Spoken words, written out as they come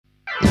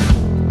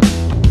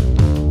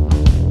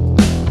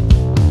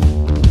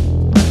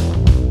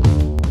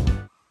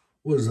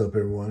What is up,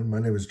 everyone? My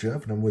name is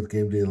Jeff, and I'm with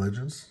Gameday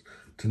Legends.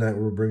 Tonight,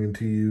 we're bringing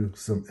to you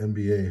some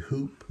NBA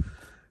hoop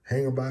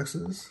hanger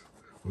boxes.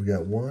 We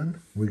got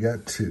one, we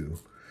got two.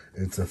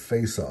 It's a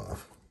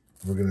face-off.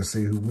 We're going to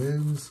see who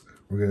wins.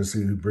 We're going to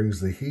see who brings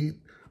the heat.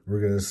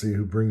 We're going to see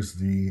who brings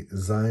the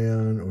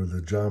Zion or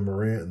the John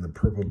Morant and the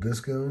purple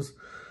discos.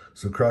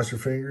 So cross your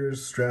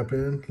fingers, strap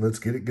in, let's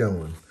get it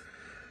going.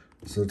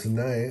 So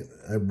tonight,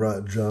 I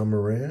brought John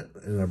Morant,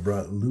 and I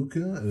brought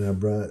Luka, and I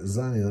brought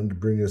Zion to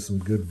bring us some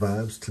good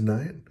vibes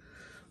tonight.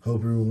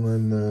 Hope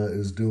everyone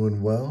is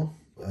doing well.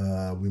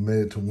 We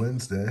made it to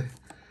Wednesday,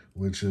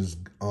 which is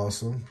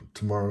awesome.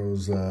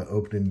 Tomorrow's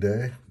opening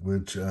day,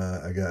 which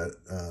I got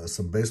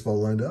some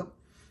baseball lined up.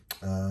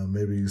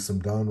 Maybe some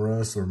Don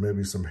Russ or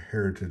maybe some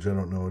Heritage. I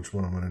don't know which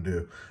one I'm going to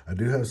do. I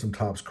do have some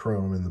Topps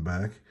Chrome in the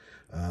back.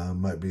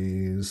 Might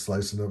be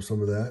slicing up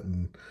some of that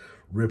and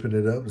ripping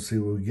it up and see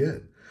what we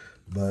get.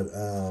 But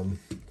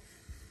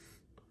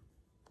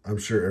I'm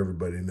sure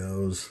everybody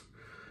knows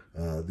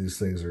these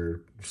things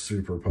are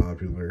super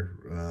popular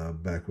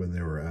back when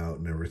they were out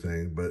and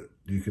everything. But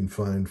you can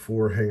find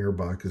 4 hanger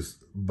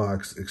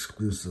box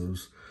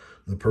exclusives,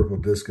 the purple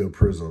disco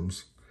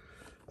prisms.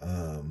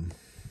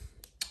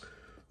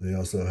 They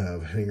also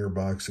have hanger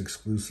box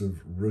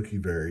exclusive rookie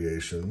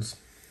variations.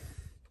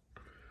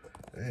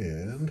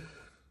 And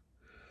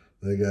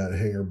they got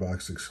hanger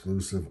box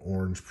exclusive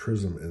orange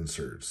prism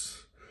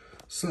inserts.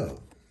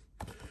 So,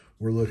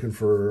 we're looking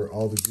for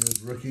all the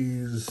good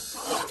rookies.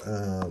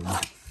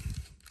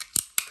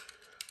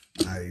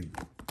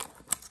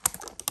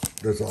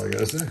 That's all I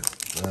gotta say.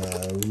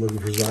 Looking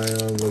for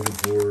Zion, looking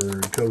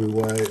for Kobe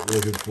White,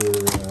 looking for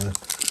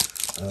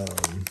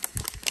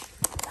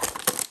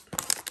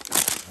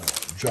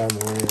John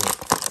Morant.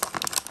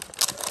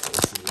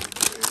 Let's see what we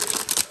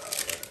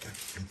get.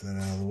 Get that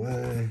out of the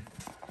way.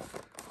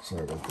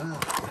 Sorry about that.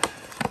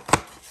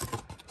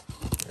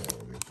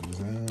 We'll get these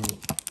out.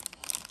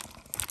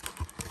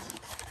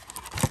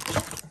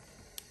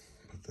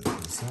 Put that to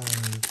the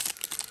side.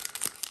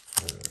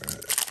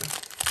 Alright.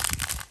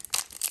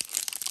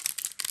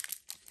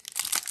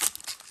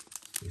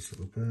 This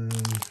open.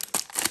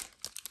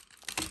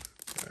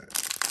 Alright.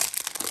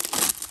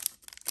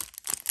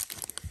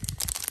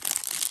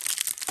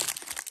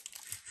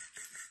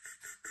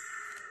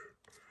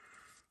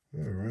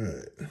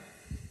 Alright.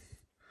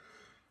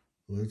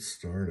 Let's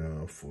start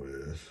off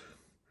with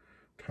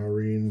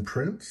Taurean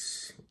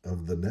Prince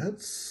of the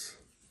Nets.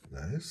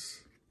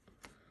 Nice.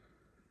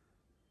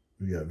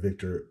 We got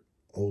Victor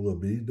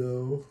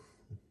Oladipo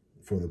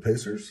from the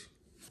Pacers.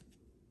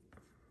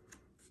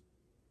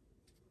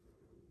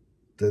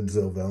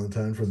 Denzel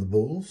Valentine from the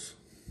Bulls.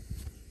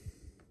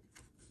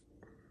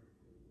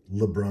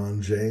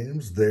 LeBron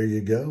James. There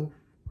you go.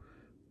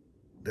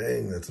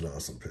 Dang, that's an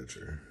awesome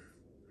picture.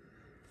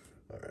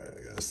 All right,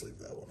 I gotta sleeve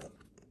that one up.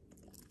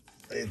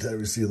 Anytime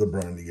you see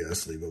LeBron, you gotta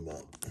sleeve him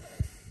up.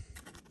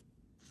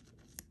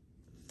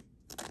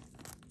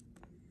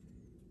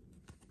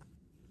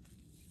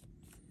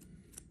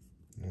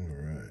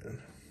 Alright.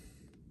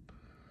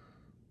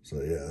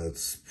 So yeah,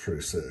 that's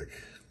pretty sick.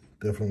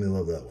 Definitely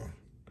love that one.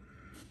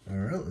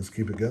 Alright, let's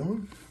keep it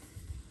going.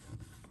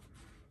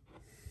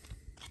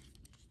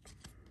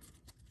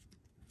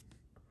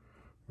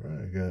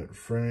 Alright, I got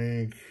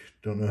Frank,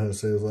 don't know how to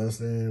say his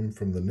last name,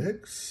 from the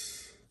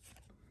Knicks.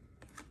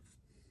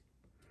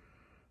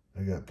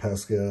 I got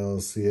Pascal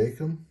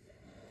Siakam.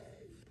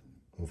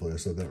 Hopefully I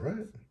said that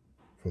right.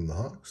 From the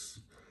Hawks.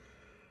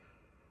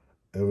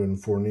 Evan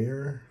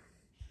Fournier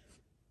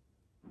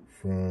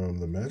from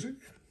the Magic.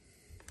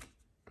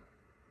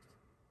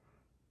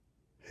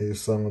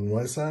 Hassan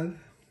Whiteside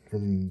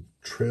from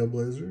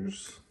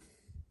Trailblazers.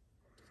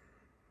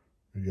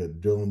 We got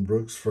Dylan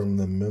Brooks from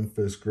the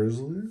Memphis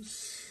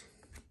Grizzlies.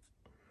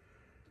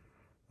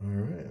 All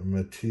right,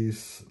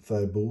 Matisse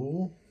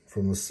Thybulle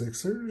from the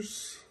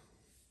Sixers.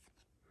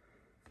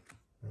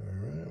 All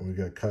right, we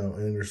got Kyle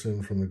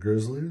Anderson from the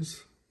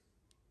Grizzlies.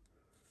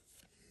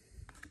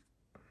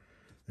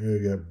 And we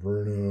got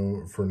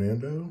Bruno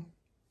Fernando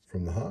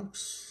from the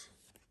Hawks.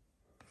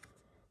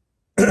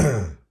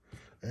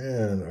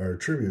 And our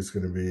tribute is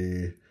going to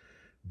be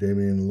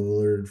Damian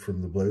Lillard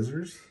from the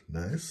Blazers.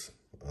 Nice.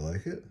 I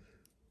like it.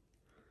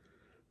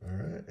 All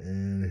right,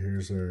 and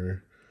here's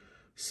our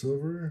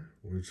silver,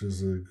 which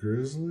is a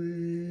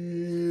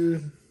Grizzly.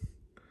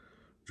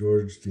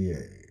 George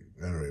Dieng.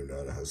 I don't even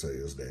know how to say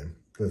his name.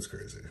 That's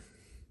crazy.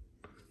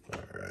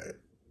 All right.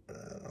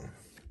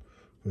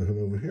 Put him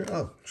over here.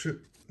 Oh,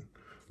 shoot.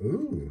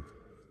 Ooh.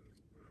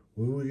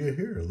 What do we get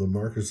here?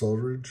 LaMarcus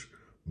Aldridge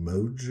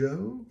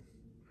Mojo.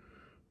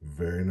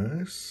 Very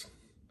nice.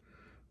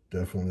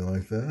 Definitely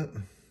like that.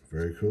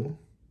 Very cool.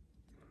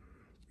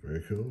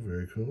 Very cool.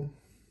 Very cool.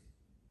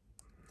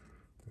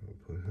 I'll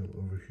put him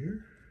over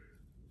here.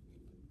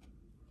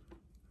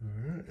 All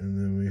right. And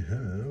then we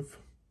have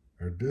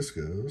our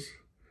discos.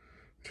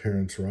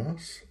 Terrence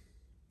Ross.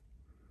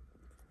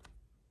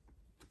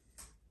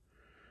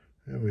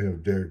 And we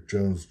have Derek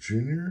Jones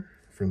Jr.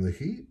 from the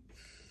Heat.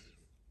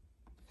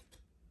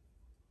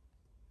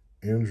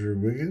 Andrew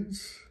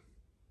Wiggins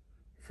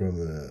from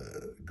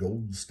the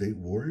Golden State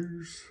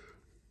Warriors.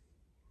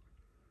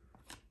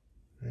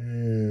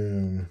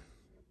 And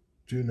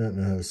do not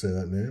know how to say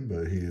that name,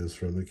 but he is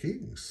from the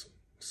Kings.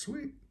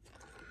 Sweet.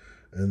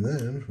 And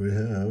then we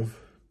have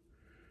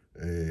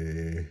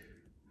a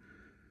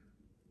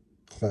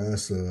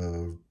class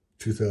of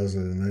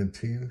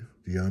 2019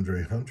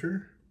 DeAndre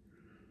Hunter.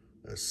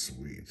 That's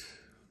sweet.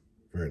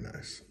 Very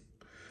nice.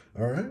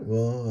 All right,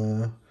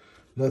 well,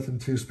 nothing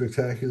too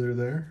spectacular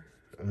there.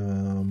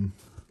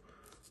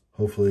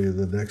 Hopefully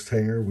the next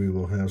hanger we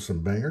will have some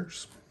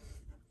bangers.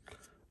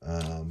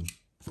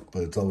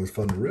 But it's always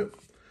fun to rip.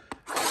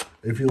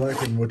 If you like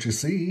what you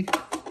see,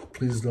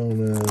 please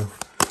don't,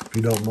 if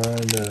you don't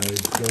mind, going and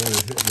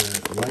hitting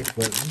that like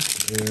button.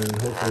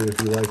 And hopefully if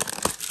you like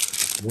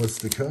what's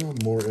to come,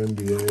 more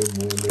NBA,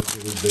 more Major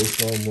League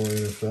Baseball, more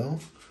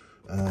NFL,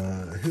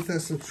 hit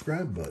that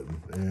subscribe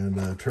button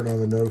and turn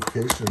on the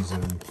notifications,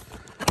 and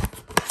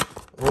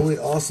only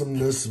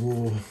awesomeness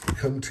will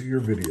come to your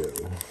video,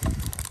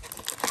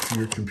 to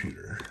your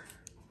computer.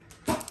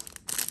 All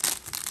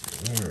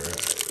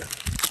right,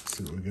 let's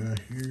see what we got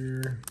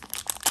here.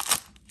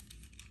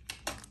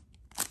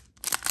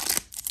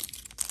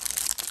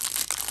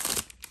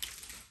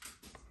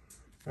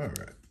 All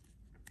right,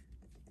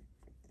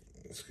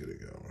 let's get it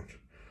going.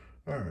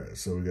 All right,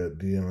 so we got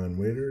Dion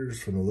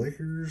Waiters from the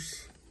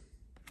Lakers.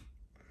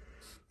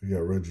 We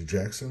got Reggie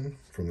Jackson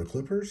from the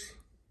Clippers.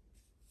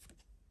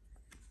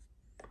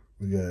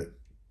 We got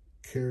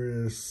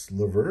Caris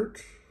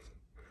LeVert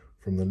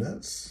from the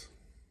Nets.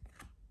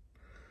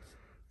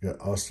 We got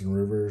Austin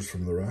Rivers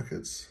from the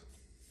Rockets.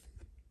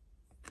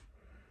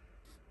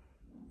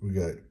 We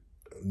got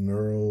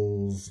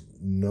Nerlens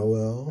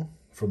Noel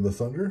from the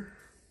Thunder.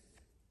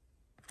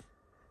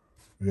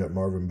 We got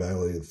Marvin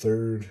Bagley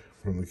III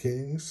from the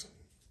Kings.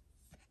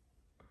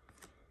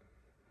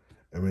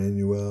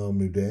 Emmanuel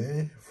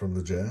Mudiay from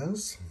the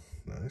Jazz.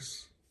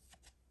 Nice.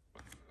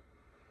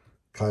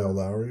 Kyle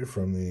Lowry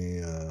from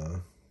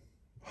the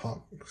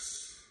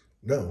Hawks.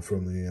 No,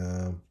 from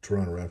the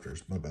Toronto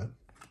Raptors. My bad.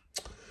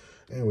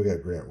 And we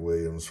got Grant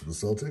Williams from the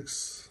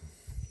Celtics.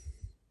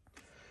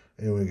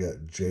 And we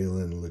got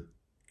Jalen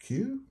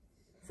LeCue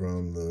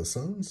from the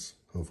Suns.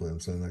 Hopefully I'm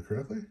saying that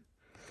correctly.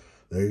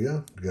 There you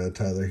go. We got a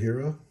Tyler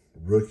Hero,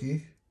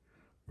 rookie.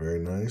 Very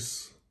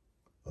nice.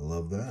 I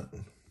love that.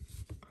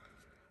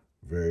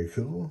 Very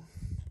cool.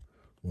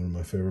 One of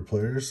my favorite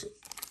players.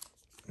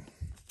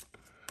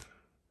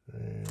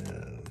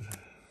 And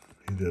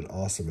he did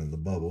awesome in the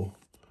bubble.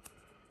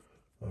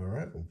 All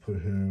right, we'll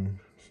put him,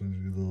 so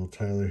a little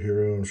Tyler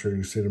Hero. I'm sure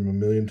you've seen him a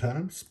million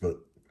times,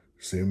 but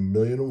you see him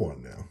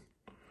 1,000,001 now.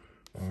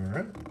 All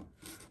right,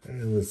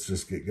 and let's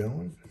just get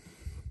going.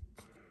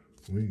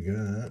 We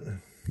got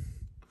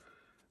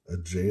a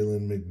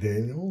Jalen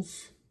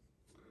McDaniels.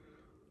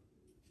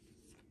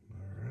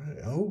 All right,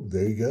 oh,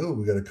 there you go.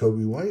 We got a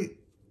Kobe White.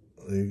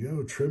 There you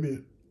go,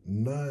 tribute.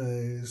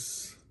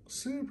 Nice,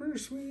 super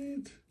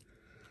sweet.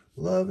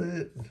 Love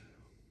it.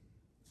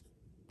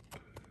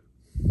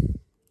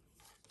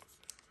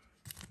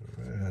 All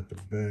right, I have to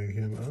bag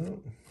him up.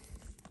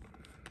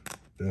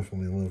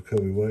 Definitely love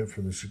Kobe White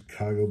from the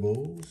Chicago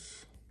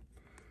Bulls.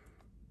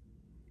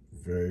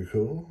 Very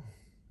cool.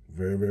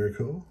 Very, very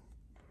cool.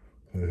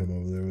 Put him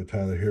over there with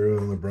Tyler Hero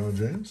and LeBron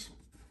James.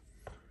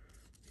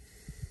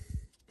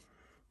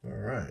 All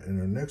right, and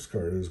our next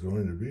card is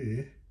going to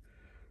be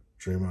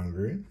Draymond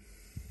Green.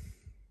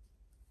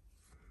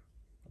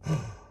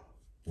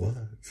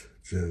 What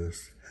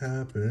just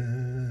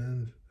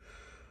happened?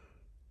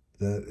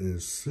 That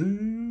is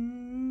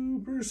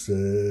super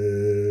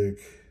sick.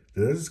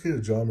 Did I just get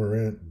a John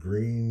Morant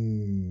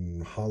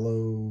green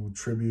hollow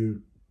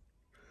tribute?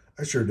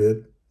 I sure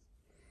did.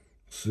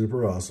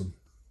 Super awesome.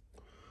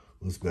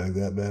 Let's bag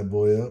that bad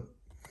boy up.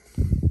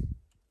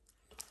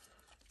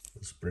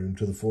 Let's bring him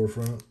to the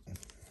forefront.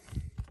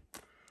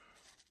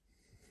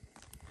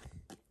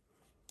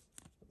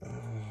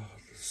 Oh,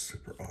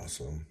 super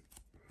awesome.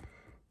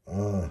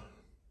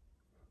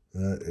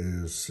 That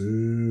is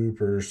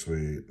super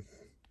sweet.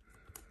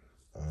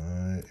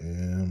 I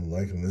am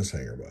liking this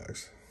hanger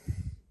box.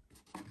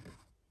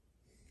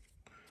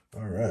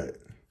 All right.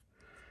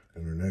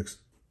 And our next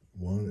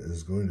one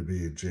is going to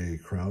be Jay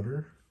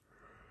Crowder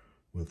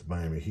with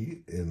Miami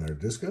Heat in their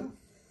disco.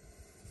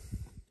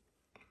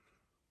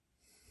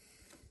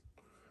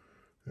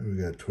 And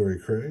we got Torrey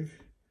Craig,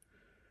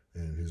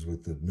 and he's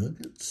with the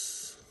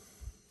Nuggets.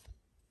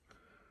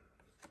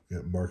 We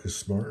got Marcus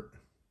Smart,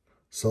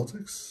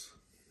 Celtics.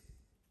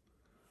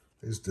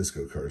 These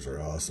disco cards are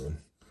awesome.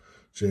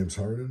 James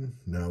Harden,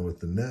 now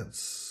with the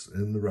Nets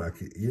in the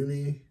Rocket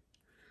Uni.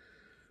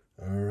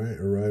 All right,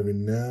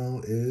 arriving now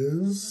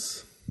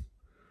is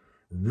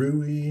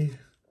Rui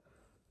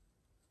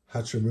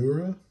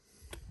Hachimura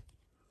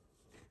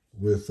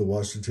with the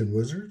Washington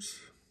Wizards.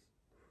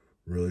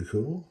 Really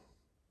cool.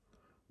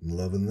 I'm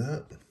loving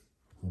that.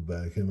 We'll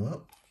bag him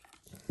up.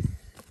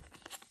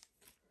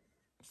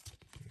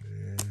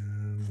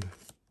 And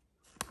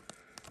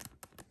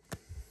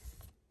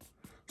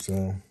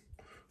so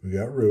we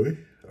got Rui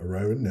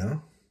arriving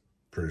now.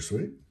 Pretty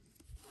sweet.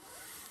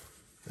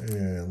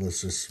 And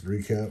let's just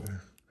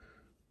recap.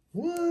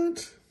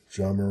 What?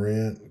 John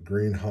Morant,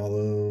 green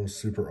hollow,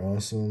 super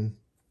awesome.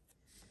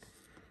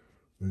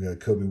 We got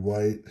Kobe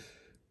White,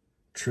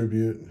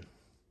 tribute,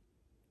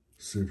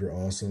 super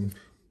awesome.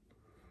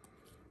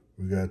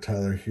 We got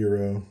Tyler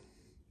Hero,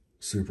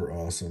 super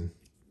awesome.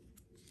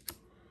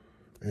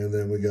 And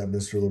then we got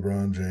Mr.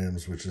 LeBron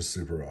James, which is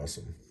super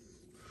awesome.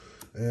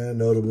 And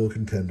notable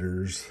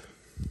contenders.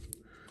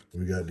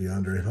 We got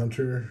DeAndre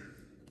Hunter.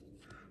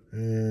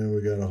 And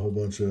we got a whole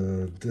bunch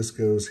of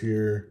discos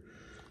here,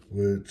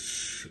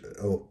 which,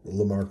 oh,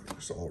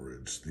 LaMarcus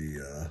Aldridge,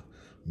 the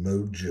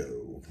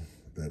Mojo.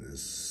 That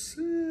is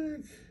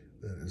sick.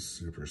 That is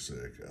super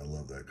sick. I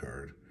love that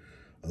card.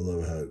 I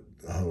love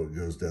how it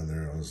goes down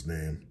there on his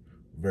name.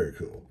 Very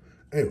cool.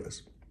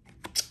 Anyways,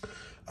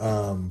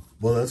 well,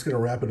 that's going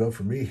to wrap it up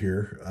for me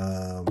here.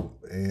 I'm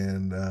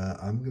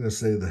going to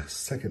say the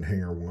second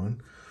hanger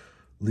won.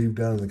 Leave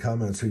down in the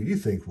comments who you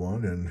think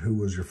won and who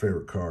was your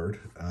favorite card.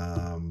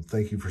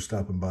 Thank you for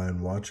stopping by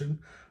and watching.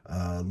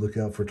 Look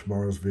out for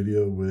tomorrow's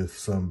video with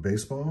some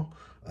baseball.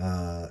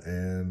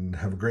 And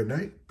have a great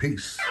night.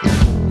 Peace.